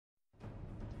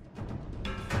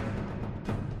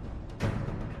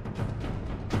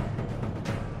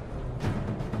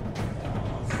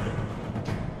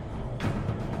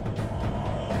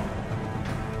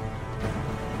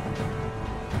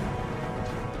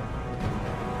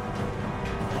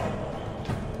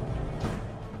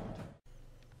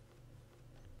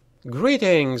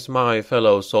Greetings, my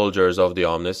fellow soldiers of the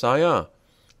Omnissiah,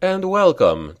 and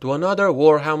welcome to another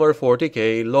Warhammer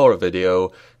 40k lore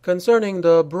video concerning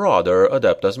the broader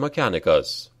Adeptus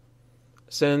Mechanicus.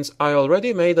 Since I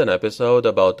already made an episode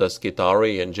about the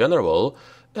Skitarii in general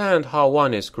and how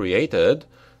one is created,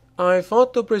 I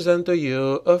thought to present to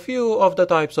you a few of the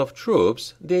types of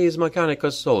troops these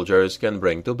Mechanicus soldiers can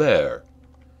bring to bear.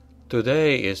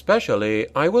 Today especially,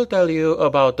 I will tell you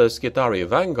about the Skitarii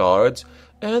Vanguards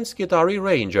and Skitarii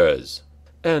Rangers,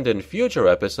 and in future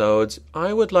episodes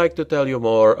I would like to tell you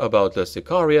more about the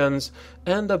Sicarians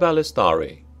and the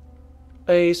Ballistarii.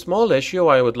 A small issue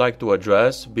I would like to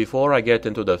address before I get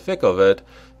into the thick of it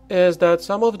is that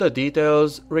some of the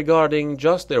details regarding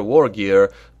just their war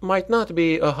gear might not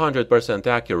be 100%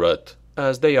 accurate,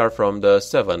 as they are from the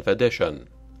 7th edition.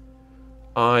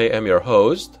 I am your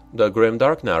host, the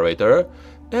Grimdark Narrator,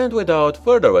 and without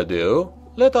further ado,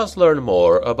 let us learn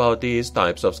more about these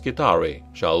types of Skitarii,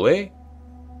 shall we?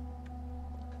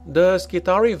 The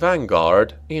Skitarii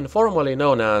Vanguard, informally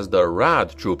known as the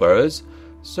Rad Troopers,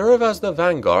 serve as the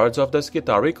vanguards of the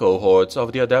Skitarii cohorts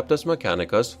of the Adeptus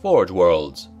Mechanicus Forge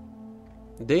Worlds.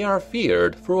 They are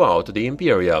feared throughout the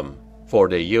Imperium, for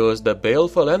they use the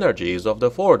baleful energies of the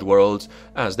Forge Worlds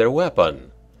as their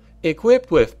weapon.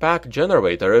 Equipped with pack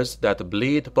generators that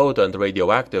bleed potent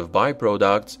radioactive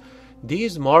byproducts,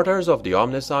 these martyrs of the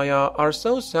Omnissiah are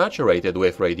so saturated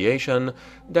with radiation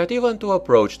that even to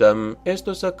approach them is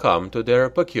to succumb to their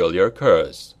peculiar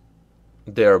curse.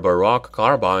 Their baroque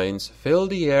carbines fill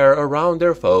the air around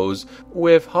their foes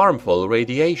with harmful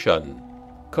radiation,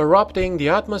 corrupting the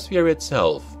atmosphere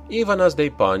itself even as they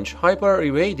punch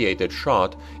hyper-irradiated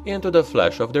shot into the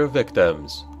flesh of their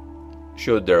victims.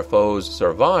 Should their foes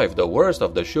survive the worst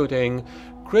of the shooting,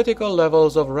 critical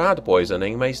levels of rad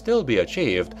poisoning may still be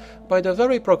achieved by the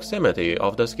very proximity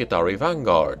of the Skitarii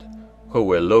Vanguard, who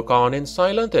will look on in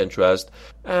silent interest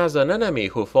as an enemy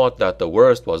who thought that the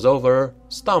worst was over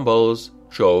stumbles,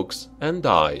 chokes, and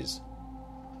dies.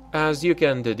 As you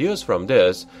can deduce from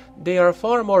this, they are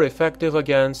far more effective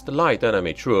against light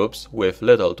enemy troops with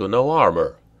little to no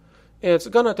armor. It's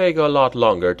gonna take a lot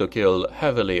longer to kill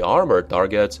heavily armored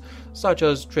targets such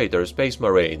as traitor space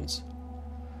marines.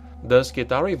 The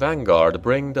Skitarii Vanguard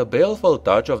bring the baleful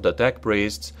touch of the tech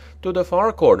priests to the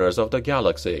far corners of the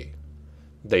galaxy.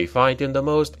 They fight in the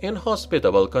most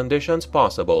inhospitable conditions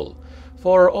possible,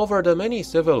 for over the many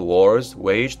civil wars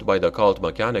waged by the cult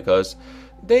Mechanicus,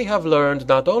 they have learned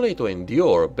not only to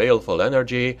endure baleful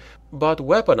energy, but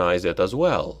weaponize it as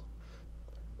well.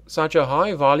 Such a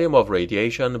high volume of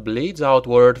radiation bleeds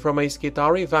outward from a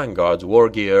Skitarii Vanguard's war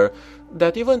gear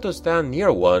that even to stand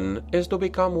near one is to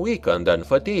become weakened and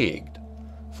fatigued.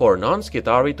 For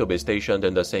non-Skitarii to be stationed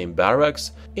in the same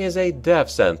barracks is a death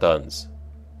sentence.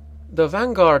 The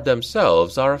Vanguard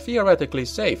themselves are theoretically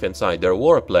safe inside their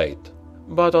warplate,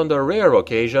 but on the rare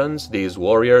occasions these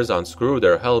warriors unscrew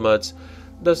their helmets,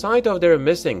 the sight of their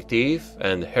missing teeth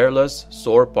and hairless,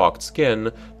 sore-pocked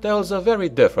skin tells a very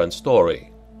different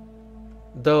story.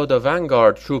 Though the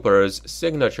Vanguard troopers'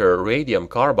 signature radium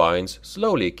carbines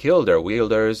slowly kill their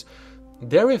wielders,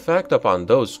 their effect upon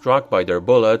those struck by their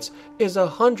bullets is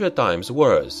 100 times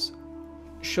worse.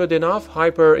 Should enough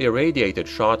hyper-irradiated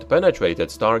shot penetrate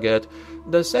its target,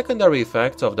 the secondary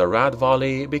effects of the rad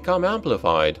volley become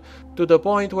amplified to the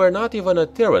point where not even a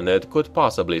Tyrannid could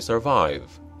possibly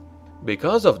survive.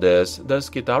 Because of this, the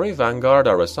Skitarii Vanguard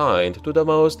are assigned to the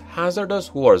most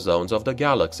hazardous war zones of the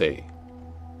galaxy.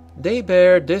 They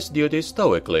bear this duty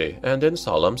stoically and in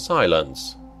solemn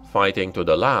silence, fighting to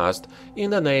the last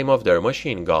in the name of their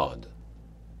machine god.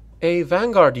 A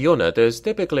Vanguard unit is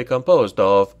typically composed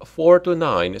of 4 to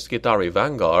 9 Skitarii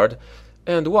Vanguard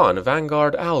and 1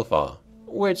 Vanguard Alpha,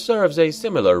 which serves a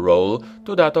similar role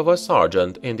to that of a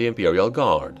sergeant in the Imperial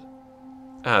Guard.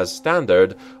 As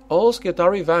standard, all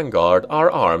Skitarii Vanguard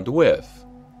are armed with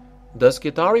the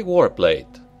Skitarii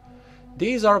Warplate.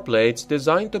 These are plates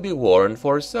designed to be worn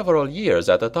for several years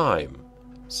at a time.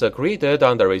 Secreted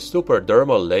under a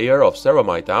superdermal layer of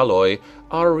ceramite alloy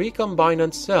are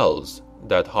recombinant cells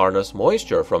that harness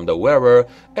moisture from the wearer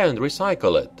and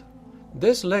recycle it.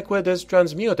 This liquid is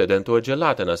transmuted into a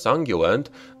gelatinous unguent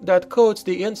that coats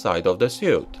the inside of the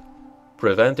suit,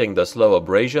 preventing the slow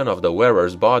abrasion of the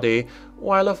wearer's body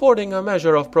while affording a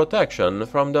measure of protection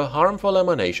from the harmful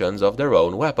emanations of their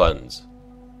own weapons.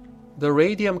 The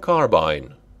Radium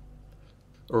Carbine.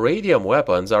 Radium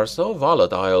weapons are so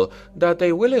volatile that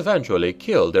they will eventually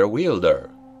kill their wielder.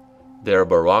 Their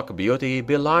baroque beauty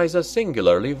belies a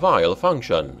singularly vile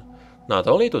function, not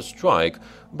only to strike,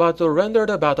 but to render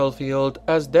the battlefield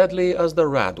as deadly as the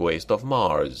rat waste of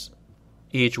Mars.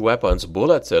 Each weapon's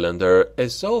bullet cylinder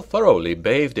is so thoroughly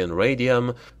bathed in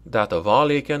radium that a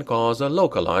volley can cause a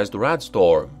localized rad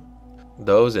storm.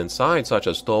 Those inside such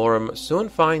a storm soon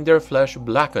find their flesh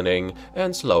blackening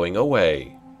and slowing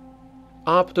away.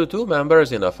 Up to 2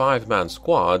 members in a 5-man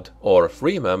squad or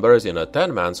 3 members in a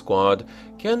 10-man squad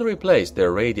can replace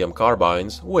their radium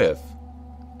carbines with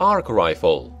arc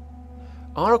rifle.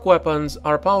 Arc weapons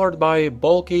are powered by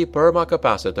bulky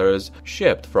permacapacitors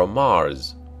shipped from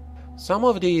Mars. Some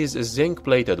of these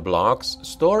zinc-plated blocks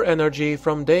store energy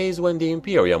from days when the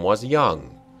Imperium was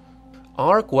young.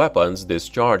 Arc weapons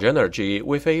discharge energy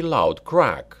with a loud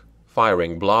crack,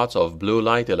 firing blots of blue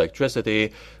light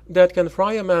electricity that can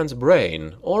fry a man's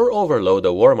brain or overload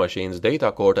a war machine's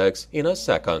data cortex in a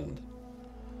second.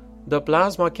 The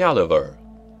plasma caliver.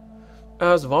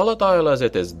 As volatile as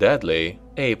it is deadly,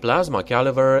 a plasma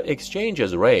caliver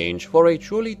exchanges range for a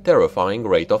truly terrifying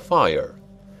rate of fire.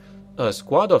 A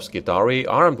squad of Skitarii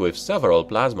armed with several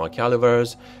plasma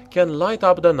calivers can light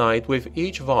up the night with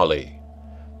each volley.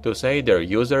 To say their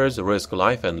users risk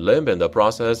life and limb in the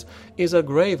process is a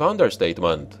grave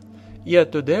understatement,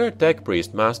 yet to their tech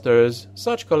priest masters,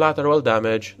 such collateral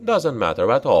damage doesn't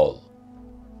matter at all.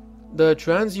 The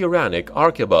transuranic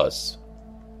arquebus.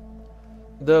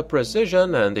 The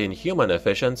precision and inhuman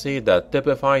efficiency that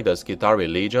typify the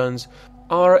Skitarii legions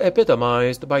are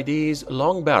epitomized by these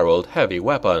long-barreled heavy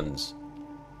weapons.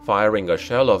 Firing a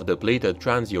shell of depleted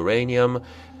transuranium,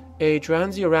 a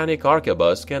transuranic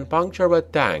arquebus can puncture a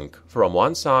tank from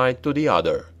one side to the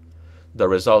other, the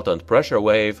resultant pressure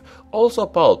wave also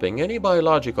pulping any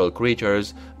biological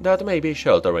creatures that may be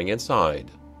sheltering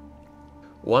inside.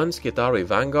 One Skitarii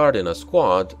vanguard in a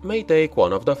squad may take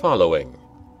one of the following: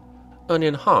 an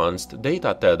enhanced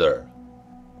data tether.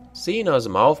 Seen as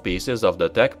mouthpieces of the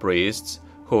tech priests,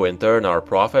 who in turn are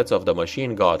prophets of the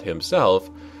machine god himself,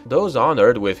 those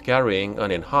honored with carrying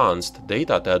an enhanced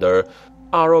data tether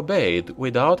are obeyed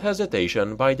without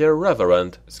hesitation by their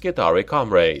reverent Skitarii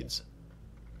comrades.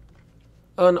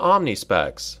 An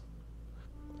Omnispex.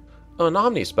 An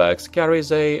Omnispex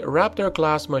carries a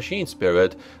Raptor-class machine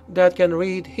spirit that can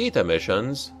read heat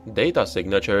emissions, data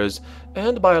signatures,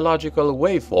 and biological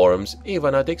waveforms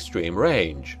even at extreme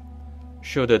range.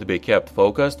 Should it be kept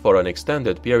focused for an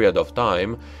extended period of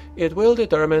time, it will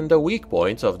determine the weak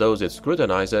points of those it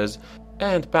scrutinizes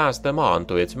and pass them on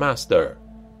to its master.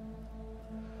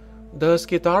 The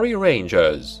Skitarii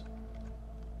Rangers.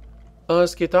 A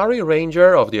Skitarii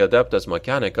Ranger of the Adeptus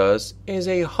Mechanicus is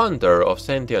a hunter of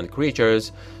sentient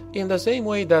creatures in the same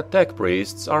way that tech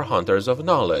priests are hunters of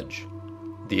knowledge,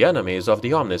 the enemies of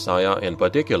the Omnissiah in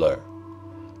particular.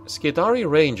 Skitarii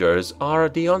Rangers are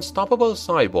the unstoppable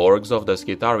cyborgs of the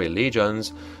Skitarii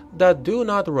legions that do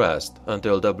not rest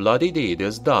until the bloody deed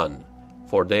is done,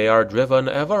 for they are driven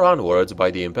ever onwards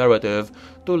by the imperative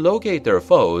to locate their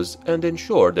foes and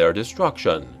ensure their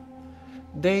destruction.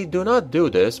 They do not do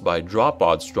this by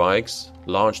drop-pod strikes,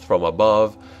 launched from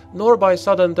above, nor by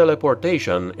sudden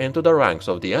teleportation into the ranks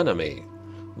of the enemy,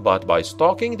 but by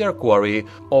stalking their quarry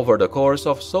over the course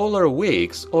of solar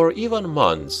weeks or even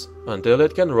months until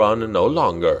it can run no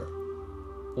longer.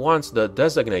 Once the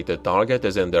designated target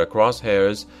is in their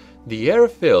crosshairs, the air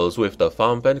fills with the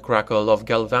thump and crackle of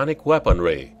galvanic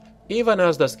weaponry, even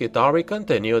as the Skitarii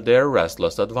continue their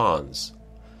restless advance.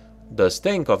 The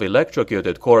stink of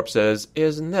electrocuted corpses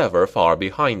is never far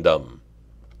behind them.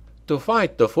 To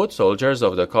fight the foot soldiers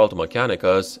of the cult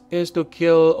Mechanicus is to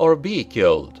kill or be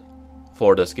killed,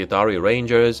 for the Skitarii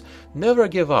Rangers never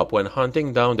give up when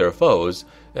hunting down their foes,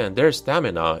 and their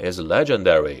stamina is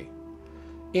legendary.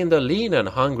 In the lean and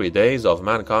hungry days of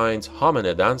mankind's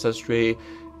hominid ancestry,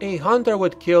 a hunter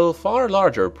would kill far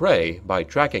larger prey by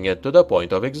tracking it to the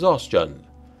point of exhaustion.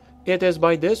 It is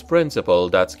by this principle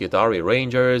that Skitarii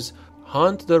Rangers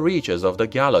hunt the reaches of the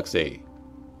galaxy.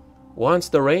 Once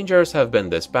the Rangers have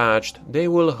been dispatched, they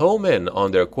will home in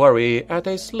on their quarry at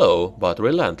a slow but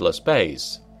relentless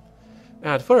pace.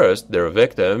 At first, their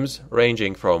victims,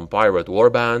 ranging from pirate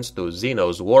warbands to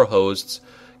Xenos war hosts,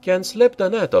 can slip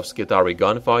the net of Skitarii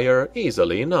gunfire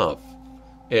easily enough.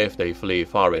 If they flee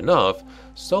far enough,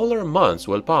 solar months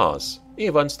will pass,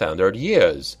 even standard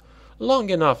years,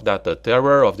 long enough that the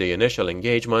terror of the initial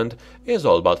engagement is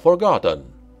all but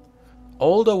forgotten.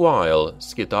 All the while,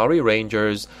 Skitarii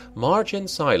Rangers march in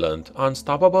silent,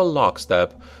 unstoppable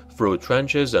lockstep through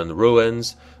trenches and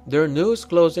ruins, their noose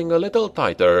closing a little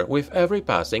tighter with every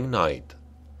passing night.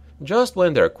 Just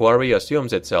when their quarry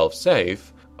assumes itself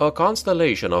safe, a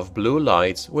constellation of blue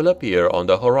lights will appear on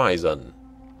the horizon.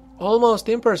 Almost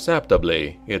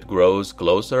imperceptibly, it grows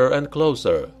closer and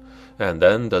closer, and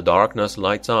then the darkness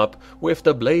lights up with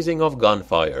the blazing of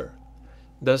gunfire.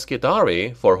 The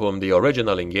Skitarii, for whom the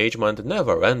original engagement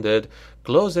never ended,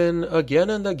 close in again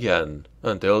and again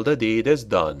until the deed is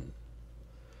done.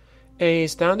 A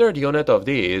standard unit of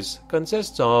these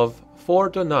consists of 4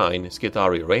 to 9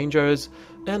 Skitarii Rangers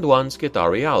and 1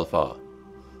 Skitarii Alpha.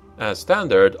 As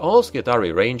standard, all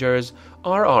Skitarii Rangers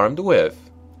are armed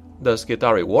with the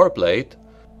Skitarii Warplate,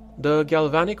 the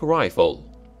Galvanic Rifle,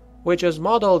 which is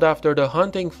modeled after the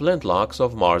hunting flintlocks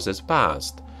of Mars's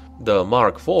past. The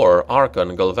Mark IV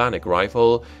Archon Galvanic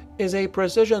Rifle is a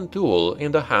precision tool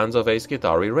in the hands of a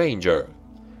Skitarii Ranger.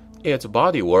 Its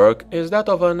bodywork is that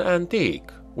of an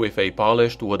antique, with a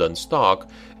polished wooden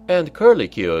stock and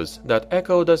curlicues that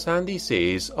echo the sandy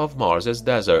seas of Mars's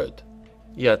desert.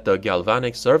 Yet the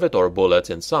galvanic servitor bullets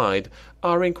inside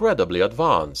are incredibly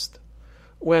advanced.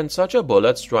 When such a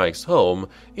bullet strikes home,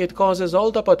 it causes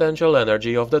all the potential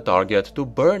energy of the target to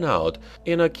burn out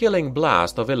in a killing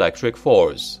blast of electric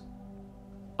force.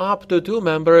 Up to 2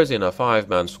 members in a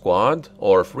 5-man squad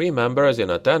or 3 members in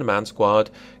a 10-man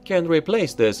squad can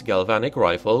replace this galvanic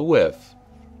rifle with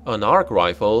an arc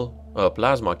rifle, a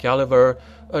plasma caliber,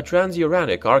 a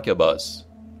transuranic arquebus.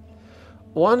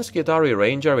 1 Skitarii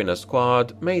Ranger in a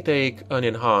squad may take an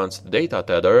enhanced data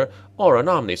tether or an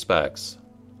omnispecs.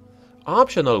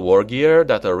 Optional war gear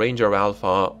that a Ranger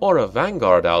Alpha or a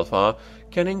Vanguard Alpha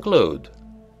can include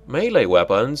melee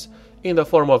weapons in the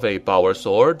form of a power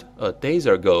sword, a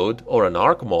taser goad, or an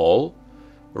arc maul,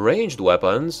 ranged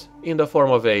weapons in the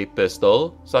form of a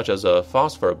pistol, such as a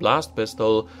phosphor blast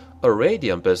pistol, a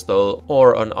radium pistol,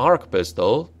 or an arc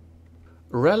pistol,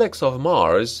 relics of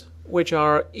Mars, which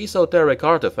are esoteric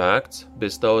artifacts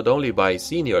bestowed only by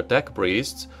senior tech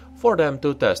priests for them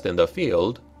to test in the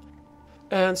field,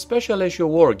 and special issue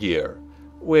war gear,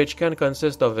 which can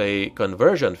consist of a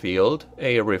conversion field,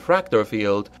 a refractor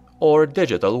field, or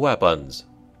digital weapons.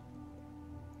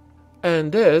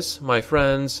 And this, my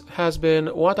friends, has been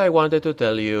what I wanted to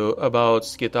tell you about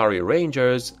Skitarii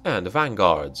Rangers and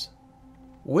Vanguards.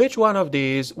 Which one of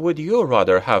these would you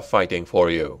rather have fighting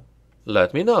for you?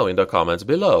 Let me know in the comments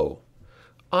below.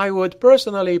 I would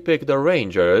personally pick the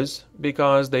Rangers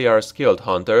because they are skilled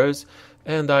hunters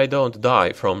and I don't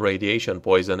die from radiation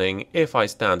poisoning if I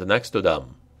stand next to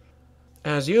them.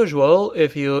 As usual,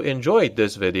 if you enjoyed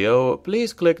this video,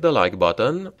 please click the like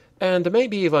button and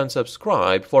maybe even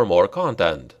subscribe for more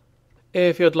content.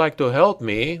 If you'd like to help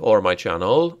me or my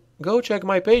channel, go check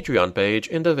my Patreon page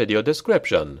in the video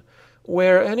description,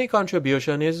 where any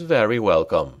contribution is very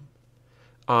welcome.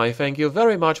 I thank you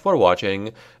very much for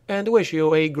watching and wish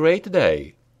you a great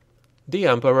day. The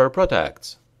Emperor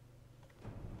protects.